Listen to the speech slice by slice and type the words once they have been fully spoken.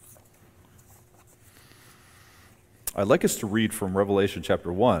I'd like us to read from Revelation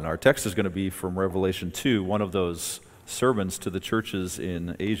chapter 1. Our text is going to be from Revelation 2, one of those sermons to the churches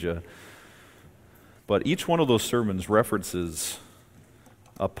in Asia. But each one of those sermons references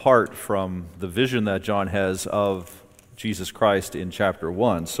apart from the vision that John has of Jesus Christ in chapter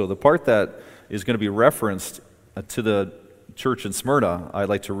 1. So the part that is going to be referenced to the church in Smyrna, I'd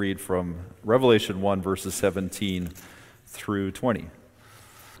like to read from Revelation 1, verses 17 through 20.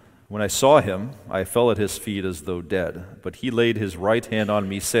 When I saw him, I fell at his feet as though dead, but he laid his right hand on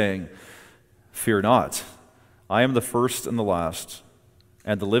me, saying, "Fear not, I am the first and the last,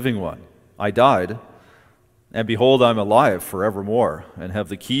 and the living one. I died, and behold, I am alive forevermore, and have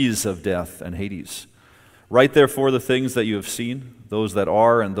the keys of death and Hades. Write therefore the things that you have seen, those that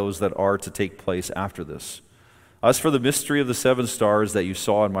are and those that are to take place after this. As for the mystery of the 7 stars that you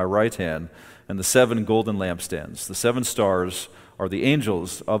saw in my right hand, and the 7 golden lampstands, the 7 stars are the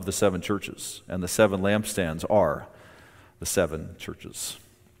angels of the 7 churches, and the 7 lampstands are the 7 churches."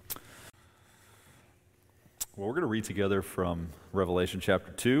 Well, we're going to read together from Revelation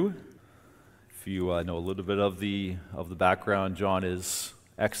chapter 2. If you know a little bit of the background, John is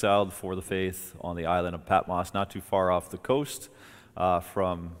exiled for the faith on the island of Patmos, not too far off the coast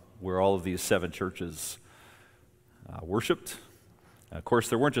from where all of these 7 churches worshipped. Of course,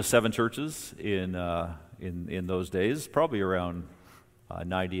 there weren't just 7 churches in those days, probably around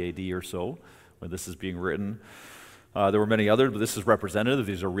 90 AD or so, when this is being written. There were many others, but this is representative.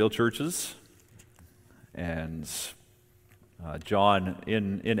 These are real churches. And John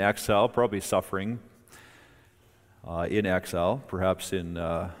in exile, probably suffering in exile, perhaps in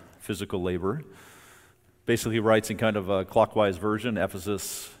physical labor, basically writes in kind of a clockwise version.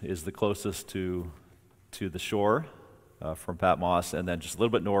 Ephesus is the closest to the shore from Patmos, and then just a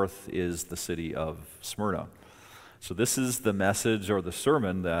little bit north is the city of Smyrna. So this is the message or the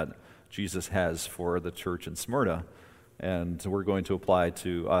sermon that Jesus has for the church in Smyrna, and we're going to apply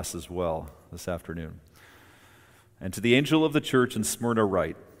to us as well this afternoon. "And to the angel of the church in Smyrna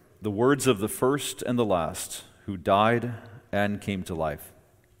write, the words of the first and the last, who died and came to life.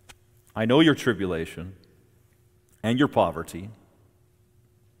 I know your tribulation and your poverty,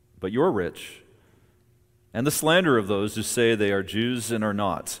 but you're rich, and the slander of those who say they are Jews and are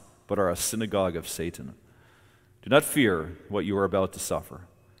not, but are a synagogue of Satan. Do not fear what you are about to suffer.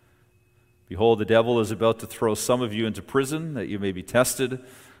 Behold, the devil is about to throw some of you into prison, that you may be tested,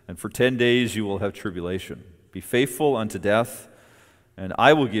 and for 10 days you will have tribulation. Be faithful unto death, and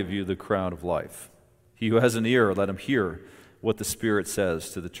I will give you the crown of life. He who has an ear, let him hear what the Spirit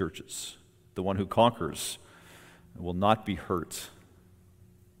says to the churches. The one who conquers will not be hurt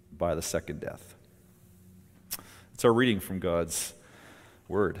by the second death." It's our reading from God's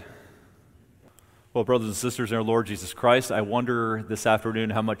Word. Well, brothers and sisters in our Lord Jesus Christ, I wonder this afternoon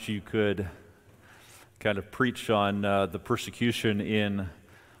how much you could kind of preach on the persecution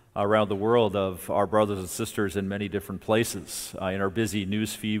around the world of our brothers and sisters in many different places. In our busy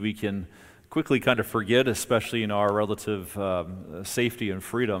news feed, we can quickly kind of forget, especially in our relative safety and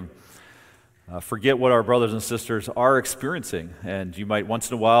freedom, forget what our brothers and sisters are experiencing. And you might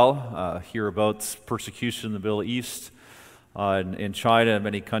once in a while hear about persecution in the Middle East, in China, and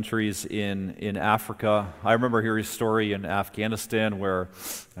many countries in Africa. I remember hearing a story in Afghanistan where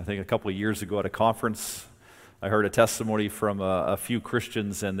I think a couple of years ago at a conference, I heard a testimony from a few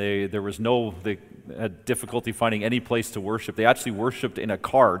Christians, and they had difficulty finding any place to worship. They actually worshiped in a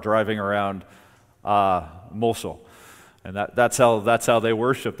car driving around Mosul. And that's how they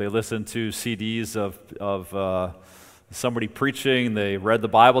worship. They listened to CDs of somebody preaching. They read the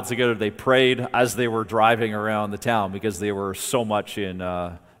Bible together. They prayed as they were driving around the town because they were so much in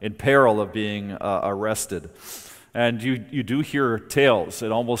peril of being arrested. And you do hear tales.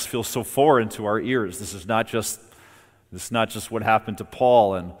 It almost feels so foreign to our ears. This is not just what happened to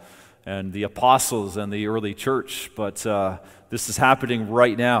Paul and the apostles and the early church, but this is happening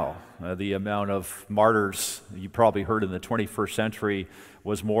right now. The amount of martyrs you probably heard in the 21st century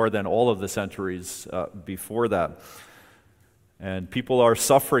was more than all of the centuries before that. And people are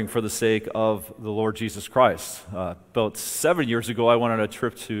suffering for the sake of the Lord Jesus Christ. About 7 years ago, I went on a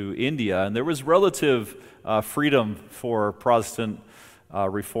trip to India, and there was relative freedom for Protestant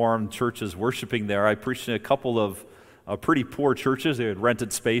Reformed churches worshiping there. I preached in a couple of pretty poor churches. They had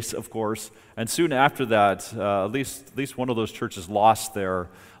rented space, of course, and soon after that, at least one of those churches lost their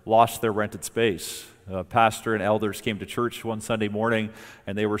rented space. Pastor and elders came to church one Sunday morning,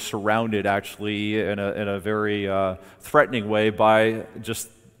 and they were surrounded actually in a very threatening way by just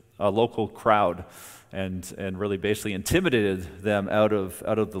a local crowd, and really basically intimidated them out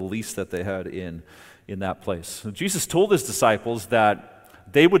of the lease that they had in that place. So Jesus told his disciples that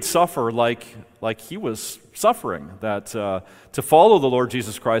they would suffer like he was suffering, that to follow the Lord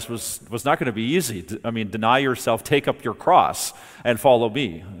Jesus Christ was not going to be easy. Deny yourself, take up your cross, and follow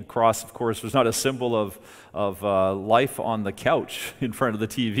me. The cross, of course, was not a symbol of life on the couch in front of the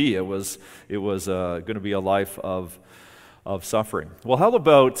TV. It was going to be a life of suffering. Well, how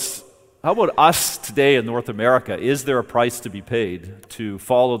about us today in North America? Is there a price to be paid to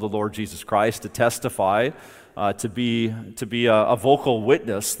follow the Lord Jesus Christ, to testify, to be a vocal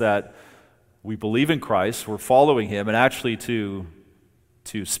witness that we believe in Christ, we're following Him, and actually to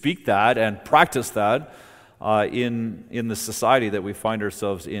speak that and practice that in the society that we find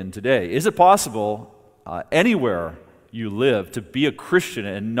ourselves in today? Is it possible anywhere you live to be a Christian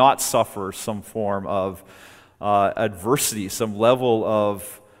and not suffer some form of adversity, some level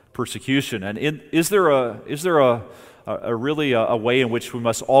of persecution? And is there a way in which we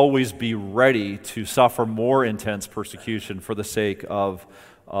must always be ready to suffer more intense persecution for the sake of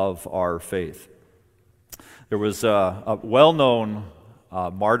our faith? There was a well-known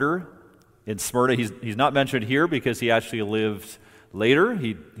martyr in Smyrna. He's not mentioned here because he actually lived later.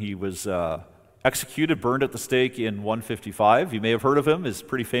 He was executed, burned at the stake in 155. You may have heard of him. He's a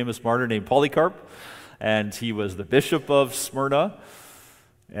pretty famous martyr named Polycarp, and he was the bishop of Smyrna.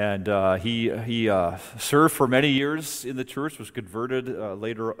 And he served for many years in the church, was converted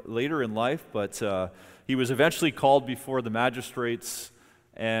later in life, but he was eventually called before the magistrates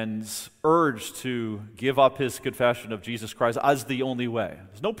and urged to give up his confession of Jesus Christ as the only way.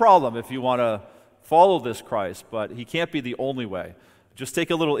 There's no problem if you want to follow this Christ, but He can't be the only way. Just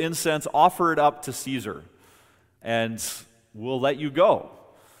take a little incense, offer it up to Caesar, and we'll let you go.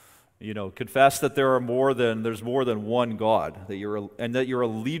 Confess that there's more than one God, and that your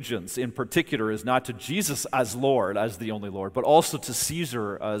allegiance in particular is not to Jesus as Lord, as the only Lord, but also to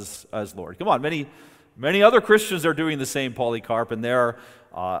Caesar as Lord. Come on, many other Christians are doing the same, Polycarp, and they're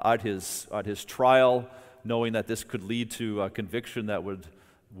at his trial, knowing that this could lead to a conviction that would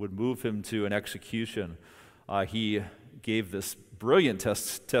move him to an execution. He gave this brilliant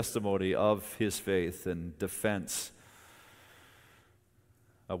testimony of his faith and defense.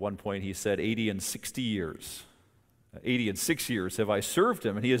 At one point he said, 80 and 6 years have I served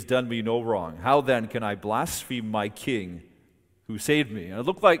Him, and He has done me no wrong. How then can I blaspheme my King who saved me? And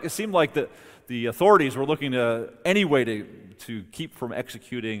it seemed like the authorities were looking to any way to keep from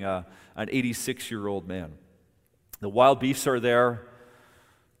executing an 86-year-old man. The wild beasts are there.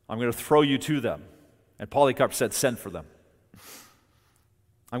 I'm going to throw you to them. And Polycarp said, send for them.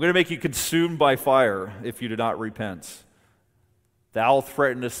 I'm going to make you consumed by fire if you do not repent. Thou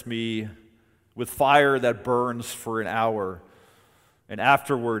threatenest me with fire that burns for an hour, and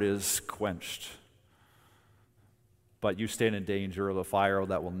afterward is quenched. But you stand in danger of a fire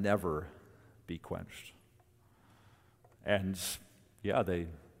that will never be quenched. And yeah,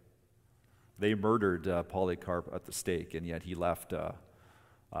 they murdered Polycarp at the stake, and yet he left a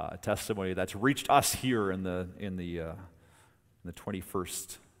testimony that's reached us here in the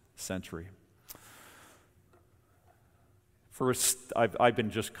 21st century. First, I've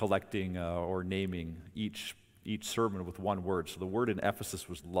been just collecting or naming each sermon with one word. So the word in Ephesus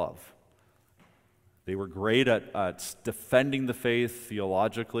was love. They were great at defending the faith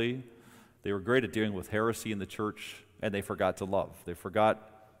theologically. They were great at dealing with heresy in the church, and they forgot to love. They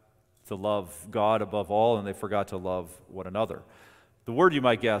forgot to love God above all, and they forgot to love one another. The word you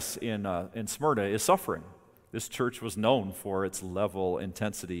might guess in Smyrna is suffering. This church was known for its level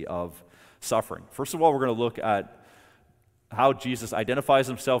intensity of suffering. First of all, we're going to look at how Jesus identifies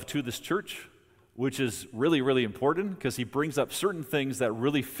Himself to this church, which is really, really important because He brings up certain things that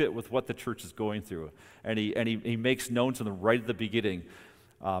really fit with what the church is going through. And he makes known to them right at the beginning,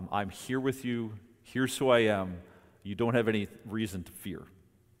 I'm here with you, here's who I am, you don't have any reason to fear.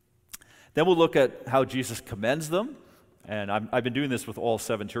 Then we'll look at how Jesus commends them, and I've been doing this with all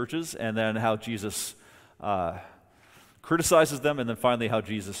 7 churches, and then how Jesus criticizes them, and then finally how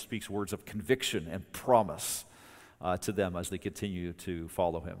Jesus speaks words of conviction and promise to them as they continue to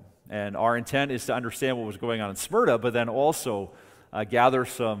follow Him. And our intent is to understand what was going on in Smyrna, but then also gather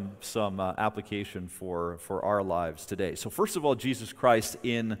some application for our lives today. So first of all, Jesus Christ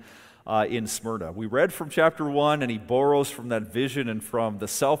in Smyrna. We read from chapter 1, and he borrows from that vision and from the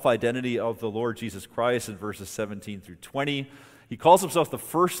self-identity of the Lord Jesus Christ in verses 17 through 20. He calls himself the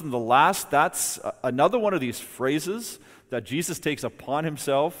first and the last. That's another one of these phrases that Jesus takes upon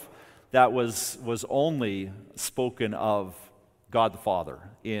himself that was only spoken of God the Father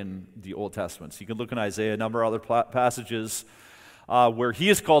in the Old Testament. So you can look in Isaiah, a number of other passages where he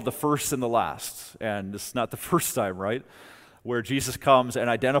is called the first and the last. And this is not the first time, right? Where Jesus comes and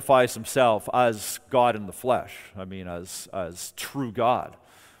identifies himself as God in the flesh. I mean, as true God.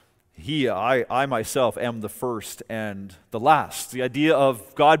 I myself am the first and the last. The idea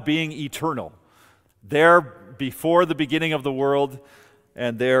of God being eternal. There before the beginning of the world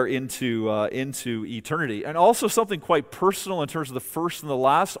and there into eternity. And also something quite personal in terms of the first and the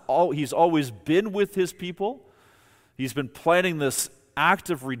last. He's always been with his people. He's been planning this act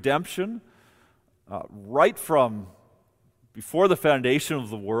of redemption right from before the foundation of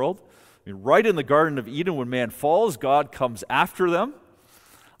the world. I mean, right in the Garden of Eden when man falls, God comes after them.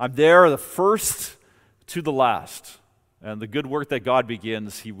 I'm there, the first to the last. And the good work that God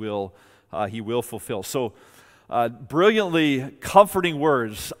begins, he will fulfill. So, brilliantly comforting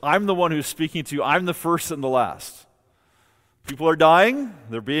words. I'm the one who's speaking to you. I'm the first and the last. People are dying.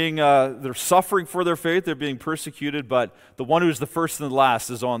 They're suffering for their faith. They're being persecuted. But the one who's the first and the last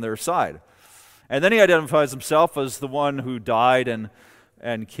is on their side. And then he identifies himself as the one who died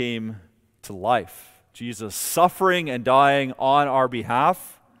and came to life. Jesus suffering and dying on our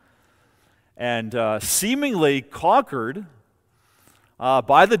behalf, and seemingly conquered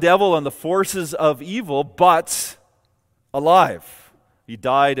by the devil and the forces of evil, but alive. He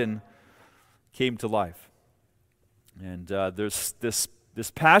died and came to life. And there's this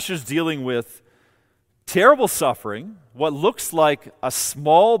passage dealing with terrible suffering, what looks like a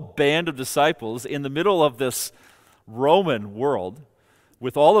small band of disciples in the middle of this Roman world,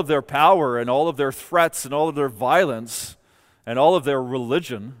 with all of their power and all of their threats and all of their violence and all of their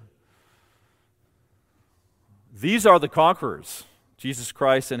religion. These are the conquerors, Jesus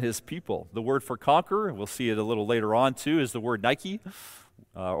Christ and his people. The word for conquer, and we'll see it a little later on too, is the word Nike,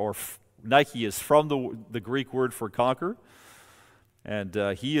 Nike is from the Greek word for conquer, and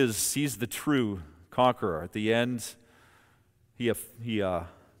he's the true conqueror. At the end, he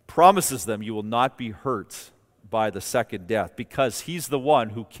promises them, you will not be hurt by the second death, because he's the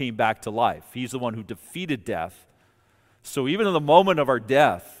one who came back to life. He's the one who defeated death. So even in the moment of our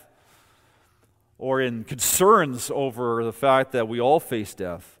death, or in concerns over the fact that we all face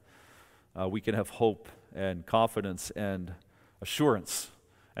death, we can have hope and confidence and assurance.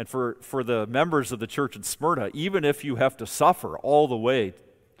 And for the members of the church in Smyrna, even if you have to suffer all the way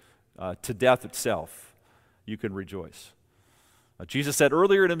to death itself, you can rejoice. Jesus said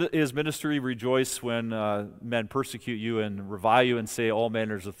earlier in his ministry, rejoice when men persecute you and revile you and say all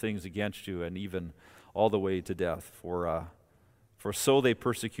manners of things against you, and even all the way to death. For so they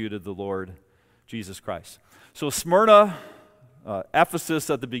persecuted the Lord Jesus Christ. So Smyrna, Ephesus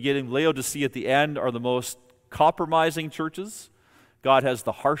at the beginning, Laodicea at the end are the most compromising churches. God has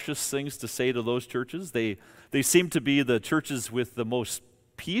the harshest things to say to those churches. They seem to be the churches with the most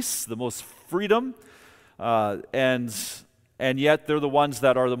peace, the most freedom, and yet they're the ones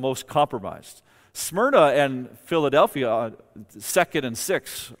that are the most compromised. Smyrna and Philadelphia, 2nd and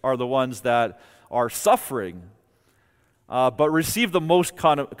 6, are the ones that are suffering, but receive the most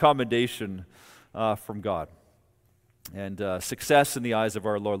commendation from God. And success in the eyes of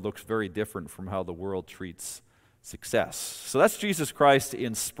our Lord looks very different from how the world treats success. So that's Jesus Christ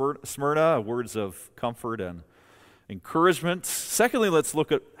in Smyrna, words of comfort and encouragement. Secondly, let's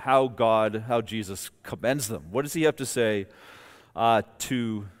look at how Jesus commends them. What does he have to say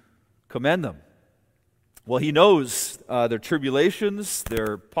to commend them? Well, he knows their tribulations,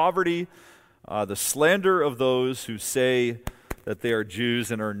 their poverty, the slander of those who say that they are Jews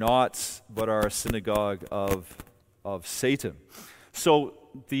and are not, but are a synagogue of Satan. So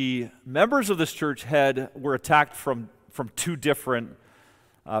the members of this church were attacked from two different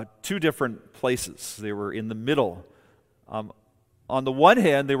places. They were in the middle. On the one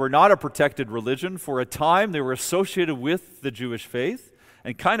hand, they were not a protected religion. For a time, they were associated with the Jewish faith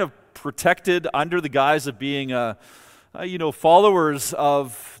and kind of protected under the guise of being, followers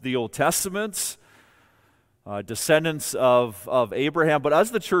of the Old Testament, descendants of Abraham. But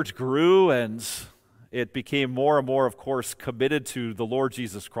as the church grew and it became more and more, of course, committed to the Lord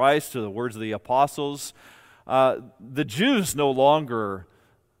Jesus Christ, to the words of the apostles, the Jews no longer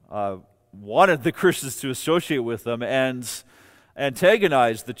wanted the Christians to associate with them and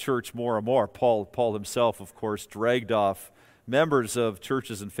antagonized the church more and more. Paul himself, of course, dragged off members of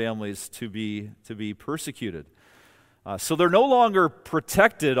churches and families to be persecuted. So they're no longer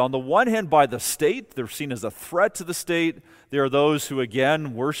protected on the one hand by the state. They're seen as a threat to the state. There are those who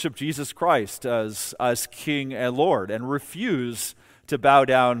again worship Jesus Christ as King and Lord and refuse to bow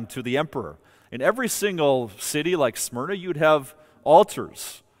down to the emperor. In every single city like Smyrna, you'd have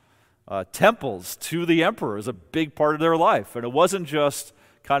altars, temples to the emperor is a big part of their life. And it wasn't just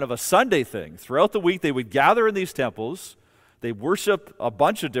kind of a Sunday thing. Throughout the week, they would gather in these temples. They'd worship a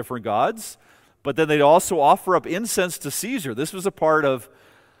bunch of different gods, but then they'd also offer up incense to Caesar. This was a part of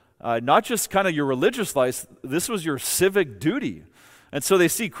not just kind of your religious life, this was your civic duty. And so they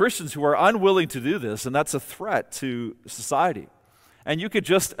see Christians who are unwilling to do this, and that's a threat to society. And you could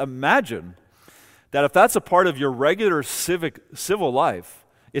just imagine that if that's a part of your regular civil life,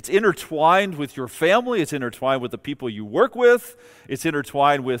 it's intertwined with your family, it's intertwined with the people you work with, it's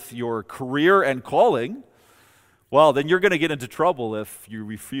intertwined with your career and calling, well, then you're going to get into trouble if you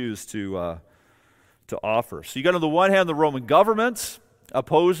refuse to offer. So you got on the one hand the Roman government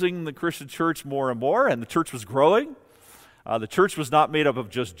opposing the Christian church more and more, and the church was growing. The church was not made up of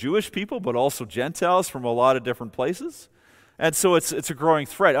just Jewish people, but also Gentiles from a lot of different places. And so it's a growing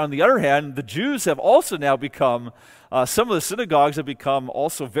threat. On the other hand, the Jews have also now become, some of the synagogues have become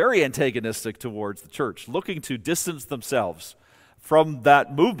also very antagonistic towards the church, looking to distance themselves from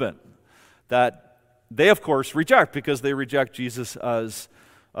that movement that they, of course, reject because they reject Jesus as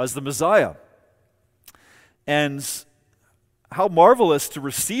the Messiah. And how marvelous to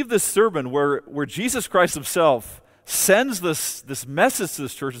receive this sermon where Jesus Christ himself sends this message to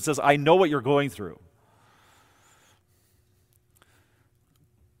this church and says, I know what you're going through.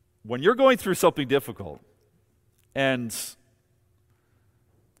 When you're going through something difficult and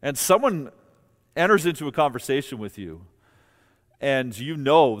someone enters into a conversation with you and you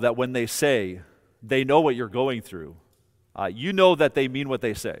know that when they say they know what you're going through, you know that they mean what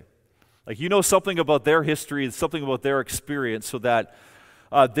they say. Like you know something about their history and something about their experience so that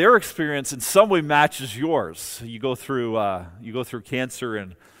their experience in some way matches yours. You go through cancer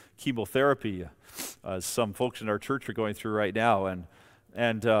and chemotherapy, as some folks in our church are going through right now,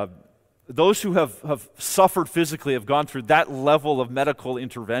 and those who have suffered physically have gone through that level of medical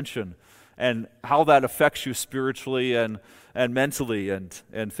intervention and how that affects you spiritually and mentally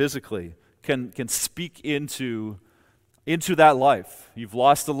and physically can speak into that life. You've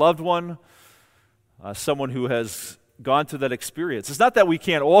lost a loved one, someone who has gone through that experience. It's not that we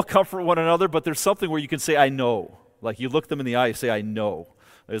can't all comfort one another, but there's something where you can say, I know. Like you look them in the eye, you say, I know.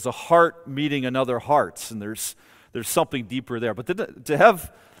 There's a heart meeting another heart, and there's something deeper there. But to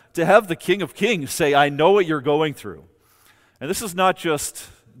have the King of Kings say, I know what you're going through. And this is not just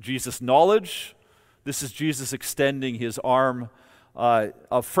Jesus' knowledge. This is Jesus extending his arm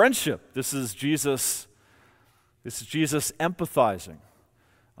of friendship. This is Jesus empathizing.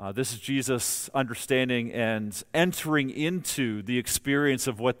 This is Jesus understanding and entering into the experience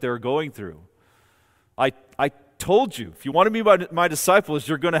of what they're going through. I told you, if you want to be my disciples,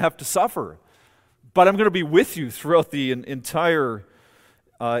 you're going to have to suffer. But I'm going to be with you throughout the entire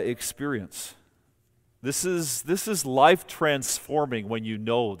experience. This is life transforming when you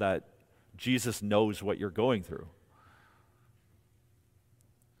know that Jesus knows what you're going through.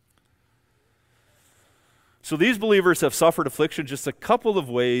 So these believers have suffered affliction. Just a couple of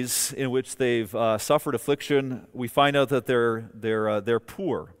ways in which they've suffered affliction. We find out that they're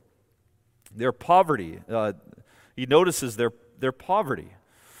poor. Their poverty. He notices their poverty.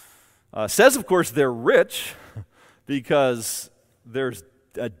 Says, of course, they're rich because there's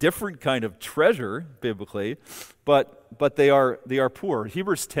a different kind of treasure biblically, but they are poor.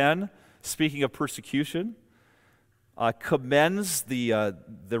 Hebrews 10, speaking of persecution, commends the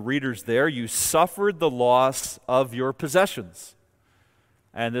readers there. You suffered the loss of your possessions.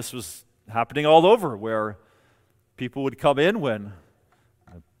 And this was happening all over, where people would come in when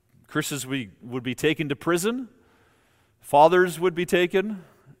Christians would be taken to prison, fathers would be taken,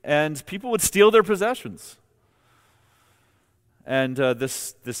 and people would steal their possessions. And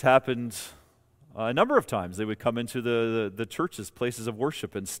this happened a number of times. They would come into the churches, places of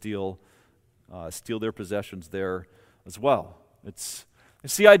worship, and steal their possessions there as well. It's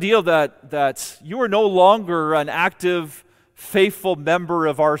the idea that you are no longer an active, faithful member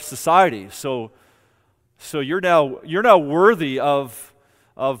of our society. So you're now worthy of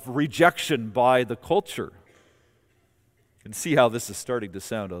rejection by the culture. You can see how this is starting to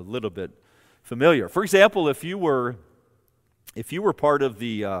sound a little bit familiar. For example, if you were part of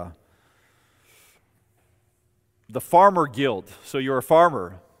the farmer guild, so you're a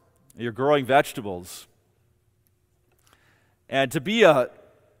farmer, you're growing vegetables, and to be a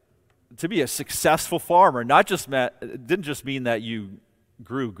successful farmer didn't just mean that you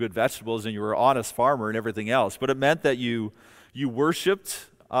grew good vegetables and you were an honest farmer and everything else, but it meant that you worshipped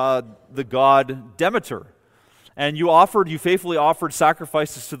the god Demeter, and you faithfully offered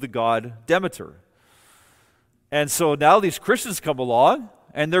sacrifices to the god Demeter. And so now these Christians come along,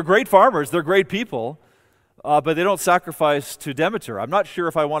 and they're great farmers, they're great people, but they don't sacrifice to Demeter. I'm not sure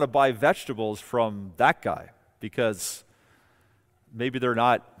if I want to buy vegetables from that guy, because maybe they're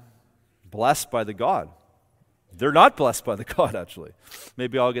not blessed by the god. They're not blessed by the god, actually.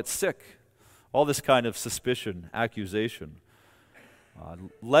 Maybe I'll get sick. All this kind of suspicion, accusation,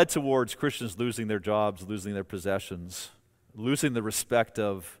 led towards Christians losing their jobs, losing their possessions, losing the respect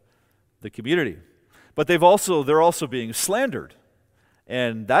of the community. But they're also being slandered.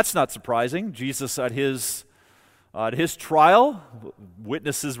 And that's not surprising. Jesus, at his trial,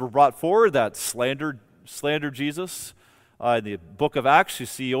 witnesses were brought forward that slandered Jesus. In the book of Acts, you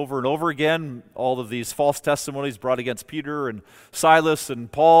see over and over again all of these false testimonies brought against Peter and Silas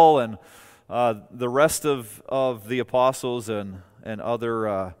and Paul and the rest of the apostles and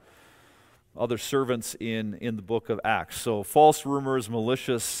other servants in the book of Acts. So false rumors,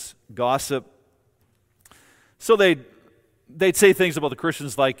 malicious gossip. So they'd say things about the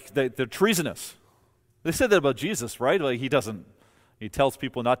Christians like they're treasonous. They said that about Jesus, right? Like he tells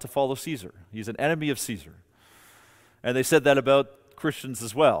people not to follow Caesar. He's an enemy of Caesar. And they said that about Christians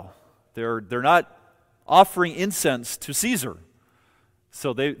as well. They're not offering incense to Caesar.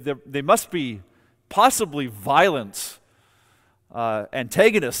 So they must be possibly violent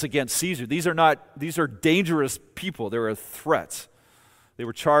antagonists against Caesar. These are dangerous people. They're a threat. They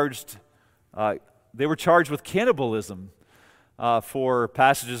were charged with cannibalism for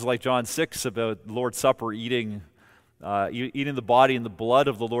passages like John 6 about Lord's Supper, eating the body and the blood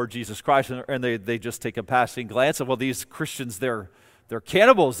of the Lord Jesus Christ, and they just take a passing glance of, well, these Christians, they're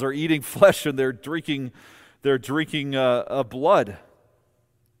cannibals. They're eating flesh and they're drinking blood.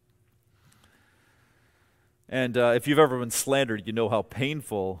 And if you've ever been slandered, you know how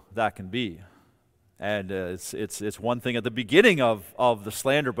painful that can be. And it's one thing at the beginning of the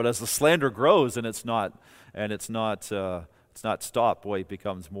slander, but as the slander grows and it's not stopped, boy, it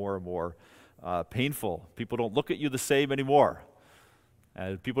becomes more and more painful. People don't look at you the same anymore,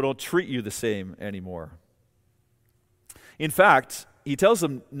 and people don't treat you the same anymore. In fact, he tells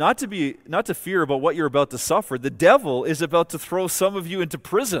them not to fear about what you're about to suffer. The devil is about to throw some of you into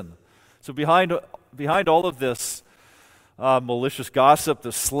prison. So behind all of this malicious gossip,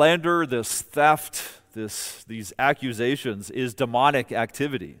 this slander, this theft, these accusations is demonic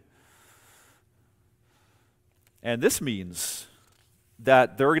activity. And this means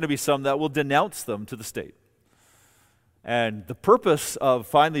that there are going to be some that will denounce them to the state. And the purpose of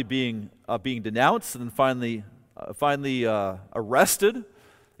finally being denounced and finally arrested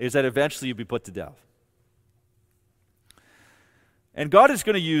is that eventually you'll be put to death. And God is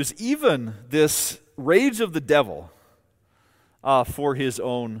going to use even this rage of the devil for his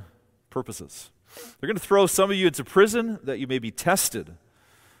own purposes. They're going to throw some of you into prison that you may be tested.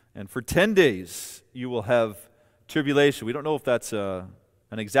 And for 10 days you will have tribulation. We don't know if that's an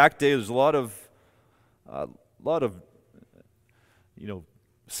exact day. There's a lot of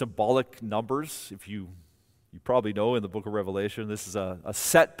symbolic numbers. If you probably know in the book of Revelation, this is a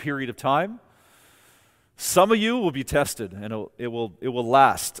set period of time. Some of you will be tested, and it will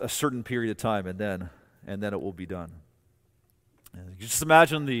last a certain period of time, and then it will be done. And just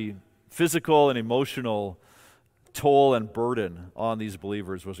imagine the physical and emotional toll and burden on these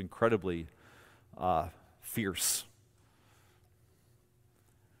believers was incredibly fierce.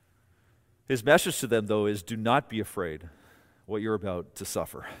 His message to them, though, is do not be afraid what you're about to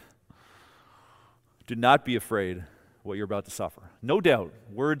suffer. Do not be afraid what you're about to suffer. No doubt,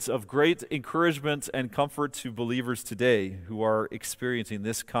 words of great encouragement and comfort to believers today who are experiencing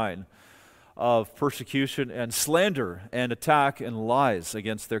this kind of persecution and slander and attack and lies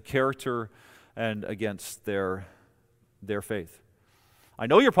against their character and against their faith. I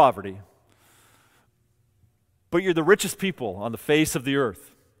know your poverty, but you're the richest people on the face of the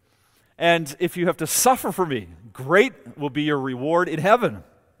earth. And if you have to suffer for me, great will be your reward in heaven.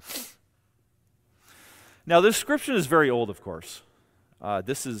 Now, this scripture is very old, of course.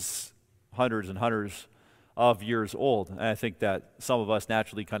 This is hundreds and hundreds of years old. And I think that some of us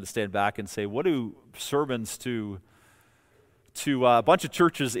naturally kind of stand back and say, what do sermons to a bunch of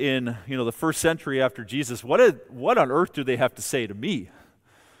churches in the first century after Jesus, what on earth do they have to say to me?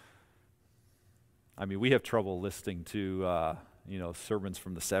 I mean, we have trouble listening to sermons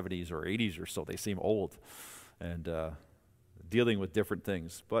from the 70s or 80s or so. They seem old and dealing with different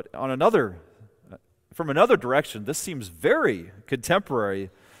things. But from another direction, this seems very contemporary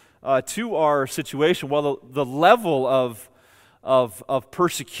to our situation. While the level of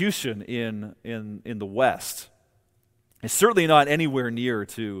persecution in the West is certainly not anywhere near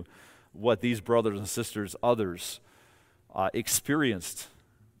to what these brothers and sisters, others, experienced.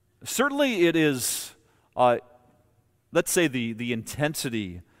 Certainly it is, let's say the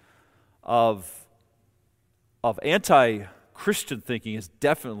intensity of anti-Christian thinking is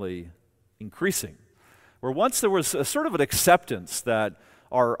definitely increasing. Where once there was a sort of an acceptance that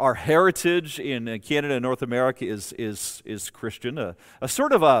our heritage in Canada and North America is Christian, a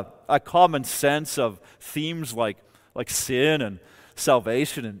sort of a common sense of themes like sin and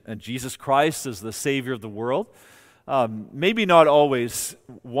salvation and Jesus Christ as the Savior of the world. maybe not always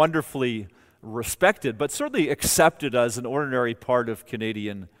wonderfully respected, but certainly accepted as an ordinary part of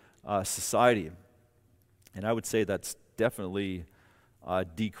Canadian society. And I would say that's definitely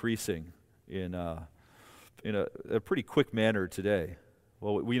decreasing in a pretty quick manner today.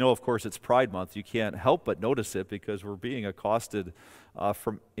 Well, we know, of course, it's Pride Month. You can't help but notice it because we're being accosted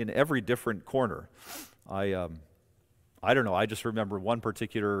from in every different corner. I don't know. I just remember one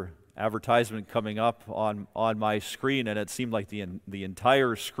particular advertisement coming up on my screen, and it seemed like the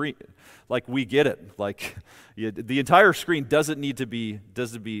entire screen, like we get it, like the entire screen doesn't need to be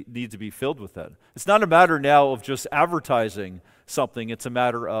filled with that. It's not a matter now of just advertising something. It's a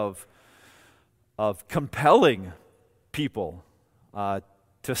matter of compelling people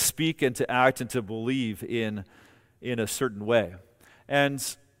to speak and to act and to believe in a certain way.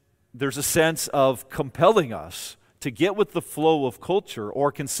 And there's a sense of compelling us to get with the flow of culture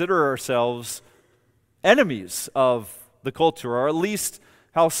or consider ourselves enemies of the culture, or at least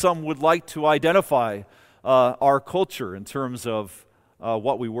how some would like to identify our culture in terms of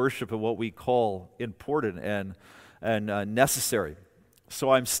what we worship and what we call important and necessary. So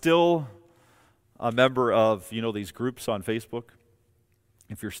I'm still a member of, these groups on Facebook,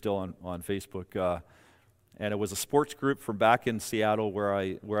 if you're still on Facebook. And it was a sports group from back in Seattle where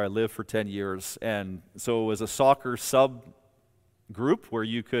I lived for 10 years. And so it was a soccer sub group where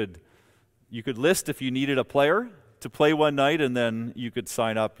you could list if you needed a player to play one night, and then you could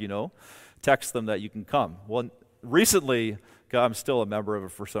sign up, text them that you can come. Well, recently, I'm still a member of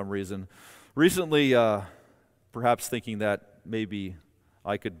it for some reason. Recently, perhaps thinking that maybe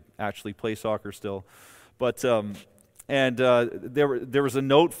I could actually play soccer still. But there was a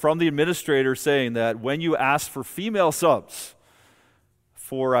note from the administrator saying that when you ask for female subs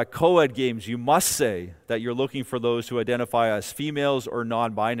for co-ed games, you must say that you're looking for those who identify as females or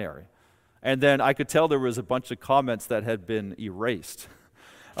non-binary. And then I could tell there was a bunch of comments that had been erased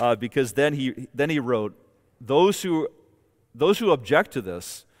because then he wrote, those who object to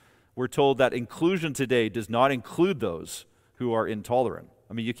this were told that inclusion today does not include those who are intolerant.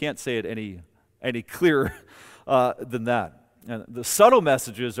 I mean, you can't say it any clearer than that. And the subtle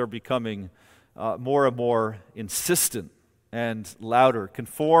messages are becoming more and more insistent and louder.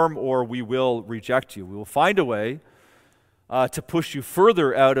 Conform or we will reject you. We will find a way to push you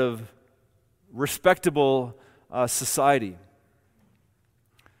further out of respectable society.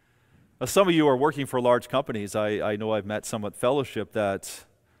 Some of you are working for large companies. I know I've met some at Fellowship that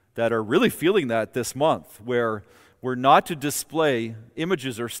are really feeling that this month, where we're not to display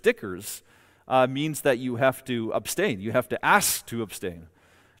images or stickers means that you have to abstain. You have to ask to abstain.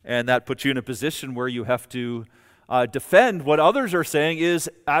 And that puts you in a position where you have to defend what others are saying is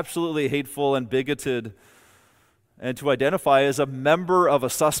absolutely hateful and bigoted, and to identify as a member of a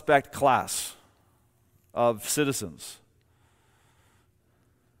suspect class of citizens.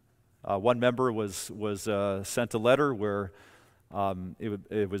 One member was sent a letter where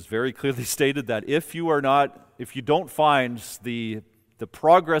it was very clearly stated that if you don't find the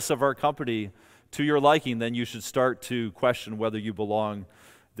progress of our company to your liking, then you should start to question whether you belong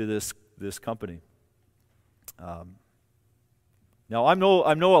to this company. Now, I'm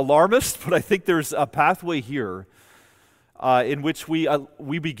no alarmist, but I think there's a pathway here in which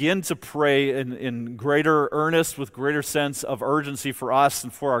we begin to pray in greater earnest, with greater sense of urgency for us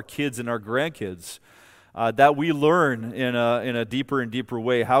and for our kids and our grandkids, that we learn in a deeper and deeper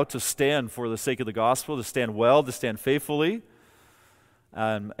way how to stand for the sake of the gospel, to stand well, to stand faithfully,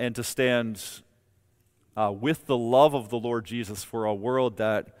 and to stand with the love of the Lord Jesus for a world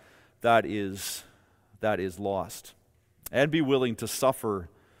that is lost, and be willing to suffer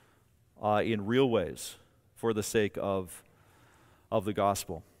in real ways for the sake of the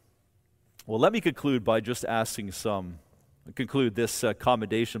gospel. Well, let me conclude by just conclude this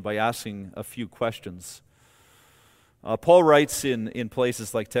commendation by asking a few questions. Paul writes in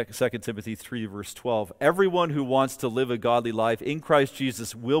places like 2 Timothy 3, verse 12, everyone who wants to live a godly life in Christ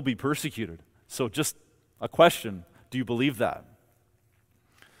Jesus will be persecuted. So just a question, do you believe that?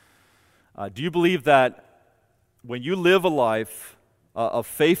 Do you believe that when you live a life of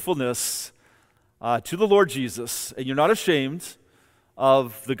faithfulness to the Lord Jesus, and you're not ashamed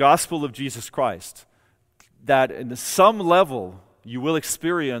of the gospel of Jesus Christ, that in some level you will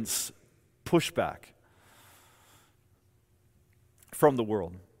experience pushback from the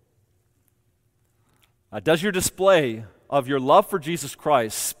world? Does your display of your love for Jesus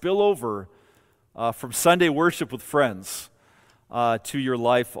Christ spill over from Sunday worship with friends to your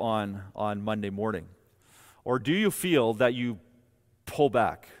life on Monday morning? Or do you feel that you pull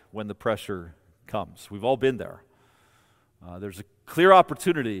back when the pressure comes? We've all been there. There's a clear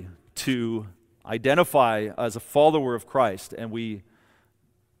opportunity to identify as a follower of Christ, and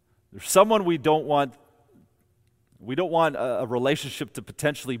there's someone we don't want a relationship to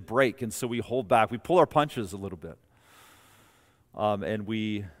potentially break, and so we hold back. We pull our punches a little bit. And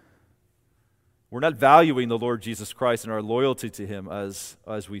we're not valuing the Lord Jesus Christ and our loyalty to Him as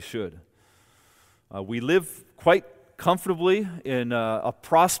we should. We live quite comfortably in a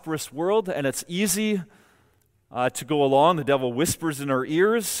prosperous world, and it's easy to go along. The devil whispers in our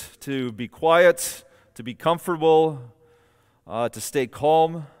ears to be quiet, to be comfortable, to stay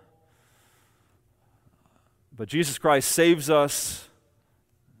calm. But Jesus Christ saves us,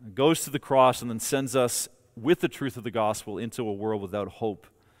 goes to the cross, and then sends us with the truth of the gospel into a world without hope,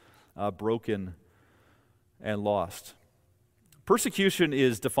 broken and lost. Persecution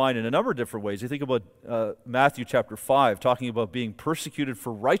is defined in a number of different ways. You think about Matthew chapter 5, talking about being persecuted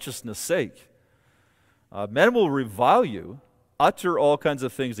for righteousness' sake. Men will revile you, utter all kinds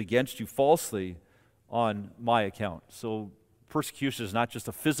of things against you falsely on my account. So persecution is not just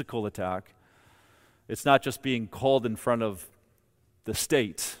a physical attack. It's not just being called in front of the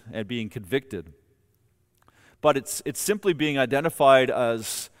state and being convicted. But it's simply being identified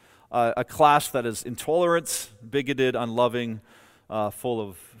as a class that is intolerant, bigoted, unloving,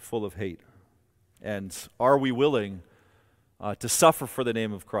 full of hate. And are we willing to suffer for the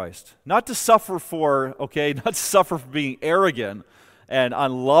name of Christ? Not to suffer for being arrogant and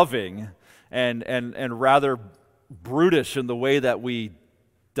unloving and rather brutish in the way that we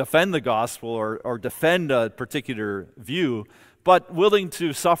defend the gospel or defend a particular view, but willing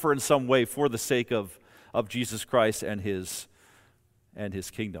to suffer in some way for the sake of Jesus Christ and His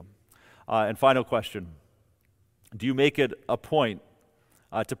kingdom. And final question, do you make it a point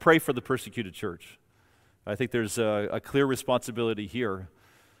to pray for the persecuted church? I think there's a clear responsibility here.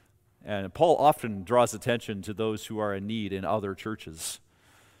 And Paul often draws attention to those who are in need in other churches,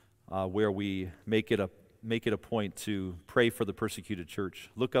 where we make it a point to pray for the persecuted church.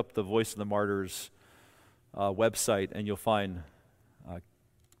 Look up the Voice of the Martyrs website, and you'll find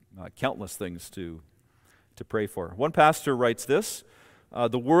countless things to pray for. One pastor writes this: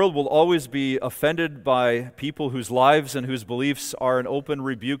 the world will always be offended by people whose lives and whose beliefs are an open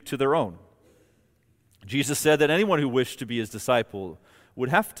rebuke to their own. Jesus said that anyone who wished to be His disciple would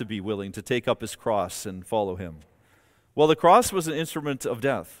have to be willing to take up his cross and follow Him. Well, the cross was an instrument of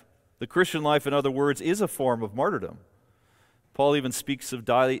death. The Christian life, in other words, is a form of martyrdom. Paul even speaks of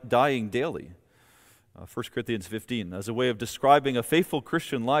dying daily. 1 Corinthians 15, as a way of describing a faithful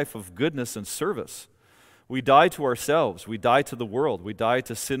Christian life of goodness and service. We die to ourselves, we die to the world, we die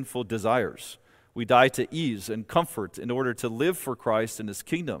to sinful desires. We die to ease and comfort in order to live for Christ and His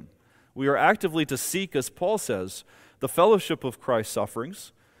kingdom. We are actively to seek, as Paul says, the fellowship of Christ's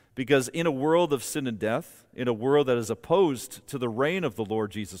sufferings, because in a world of sin and death, in a world that is opposed to the reign of the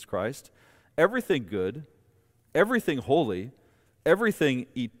Lord Jesus Christ, everything good, everything holy, everything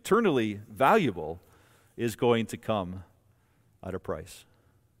eternally valuable is going to come at a price.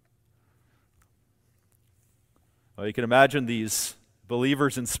 Well, you can imagine these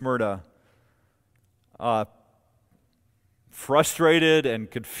believers in Smyrna frustrated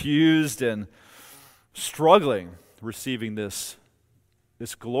and confused and struggling receiving this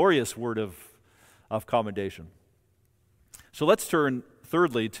glorious word of commendation. So let's turn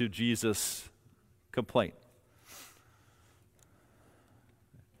thirdly to Jesus' complaint.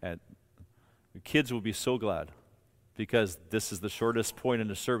 And the kids will be so glad, because this is the shortest point in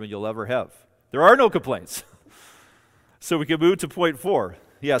a sermon you'll ever have. There are no complaints. So we can move to point 4.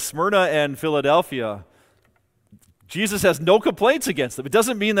 Yeah, Smyrna and Philadelphia, Jesus has no complaints against them. It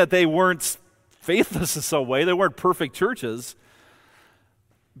doesn't mean that they weren't faithless in some way. They weren't perfect churches.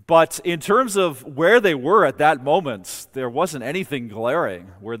 But in terms of where they were at that moment, there wasn't anything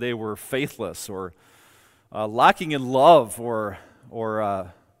glaring where they were faithless or lacking in love or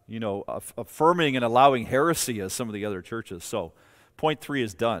affirming and allowing heresy as some of the other churches. So point 3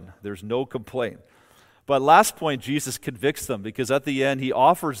 is done. There's no complaint. But last point, Jesus convicts them, because at the end He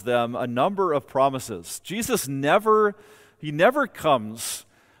offers them a number of promises. Jesus never comes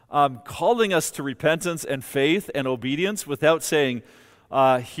calling us to repentance and faith and obedience without saying,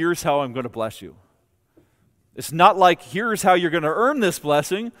 here's how I'm going to bless you. It's not like, here's how you're going to earn this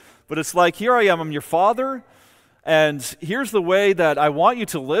blessing, but it's like, here I am, I'm your Father, and here's the way that I want you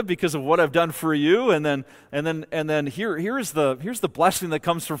to live because of what I've done for you, and then here's the blessing that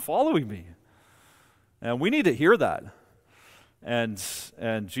comes from following me. And we need to hear that. And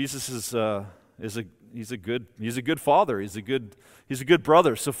Jesus is a good father. He's a good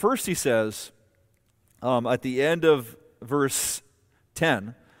brother. So first He says, at the end of verse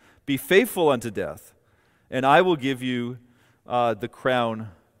 10, be faithful unto death, and I will give you the crown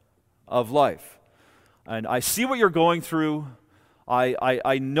of life. And I see what you're going through.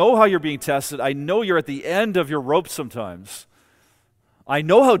 I know how you're being tested. I know you're at the end of your rope sometimes. I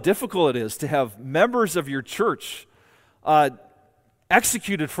know how difficult it is to have members of your church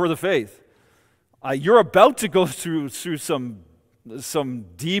executed for the faith. You're about to go through some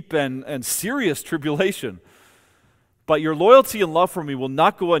deep and serious tribulation. But your loyalty and love for me will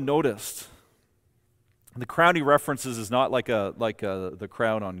not go unnoticed. The crown he references is not like the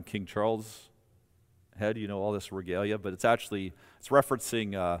crown on King Charles' head, all this regalia, but it's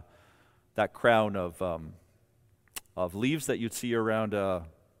referencing that crown of leaves that you'd see around a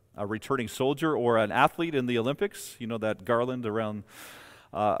returning soldier or an athlete in the Olympics. That garland around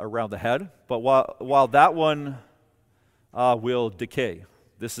the head. But while that one will decay,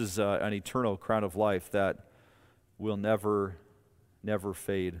 this is an eternal crown of life that will never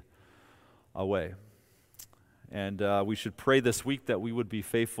fade away. And we should pray this week that we would be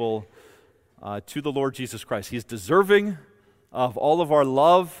faithful to the Lord Jesus Christ. He's deserving of all of our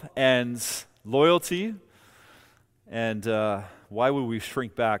love and loyalty. And why would we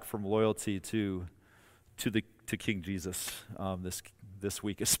shrink back from loyalty to King Jesus this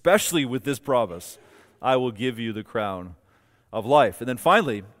week, especially with this promise, I will give you the crown of life. And then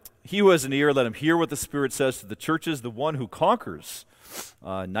finally, he who has an ear, let him hear what the Spirit says to the churches. The one who conquers,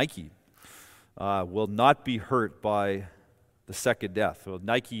 Nike, will not be hurt by the second death. Well,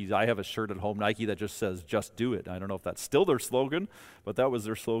 Nike, I have a shirt at home, Nike, that just says, "Just do it." I don't know if that's still their slogan, but that was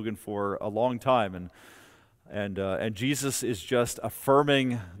their slogan for a long time. And Jesus is just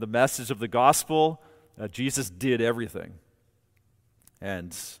affirming the message of the gospel. Jesus did everything.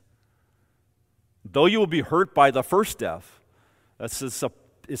 And though you will be hurt by the first death, it's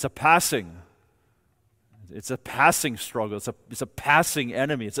a passing struggle. It's a passing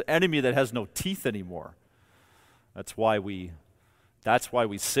enemy. It's an enemy that has no teeth anymore. That's why we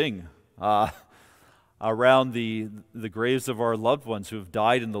sing around the graves of our loved ones who have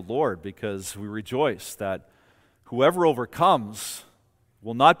died in the Lord, because we rejoice that whoever overcomes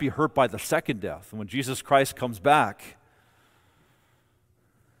will not be hurt by the second death. And when Jesus Christ comes back,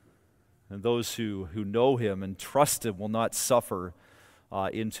 and those who know him and trust him will not suffer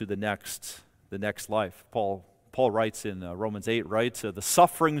into the next life. Paul writes in Romans 8, the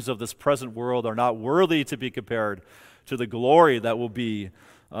sufferings of this present world are not worthy to be compared to the glory that will be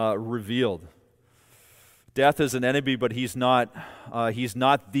revealed. Death is an enemy, but he's not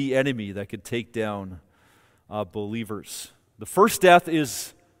the enemy that could take down believers. The first death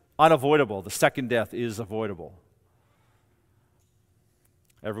is unavoidable. The second death is avoidable.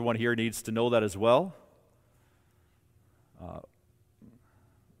 Everyone here needs to know that as well.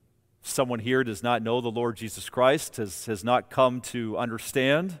 Someone here does not know the Lord Jesus Christ, has not come to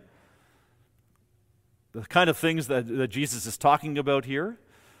understand the kind of things that Jesus is talking about here,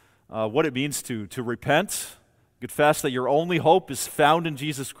 what it means to repent, confess that your only hope is found in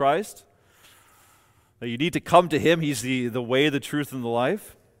Jesus Christ, that you need to come to him. He's the way, the truth, and the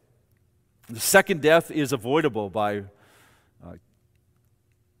life. The second death is avoidable by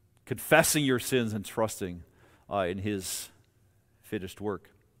confessing your sins and trusting in his finished work.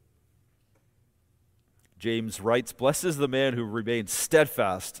 James writes, "Blessed is the man who remains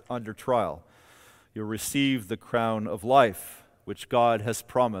steadfast under trial. You'll receive the crown of life, which God has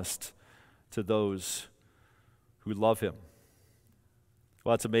promised to those who love him."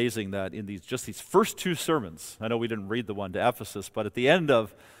 Well, it's amazing that in these first two sermons, I know we didn't read the one to Ephesus, but at the end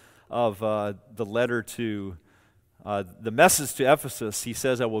of the letter to the message to Ephesus, he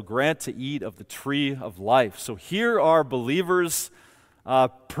says, "I will grant to eat of the tree of life." So here are believers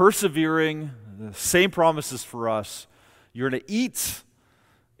persevering, the same promises for us. You're going to eat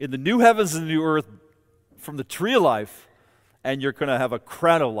in the new heavens and the new earth from the tree of life, and you're going to have a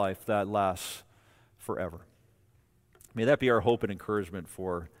crown of life that lasts forever. May that be our hope and encouragement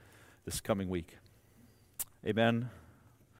for this coming week. Amen.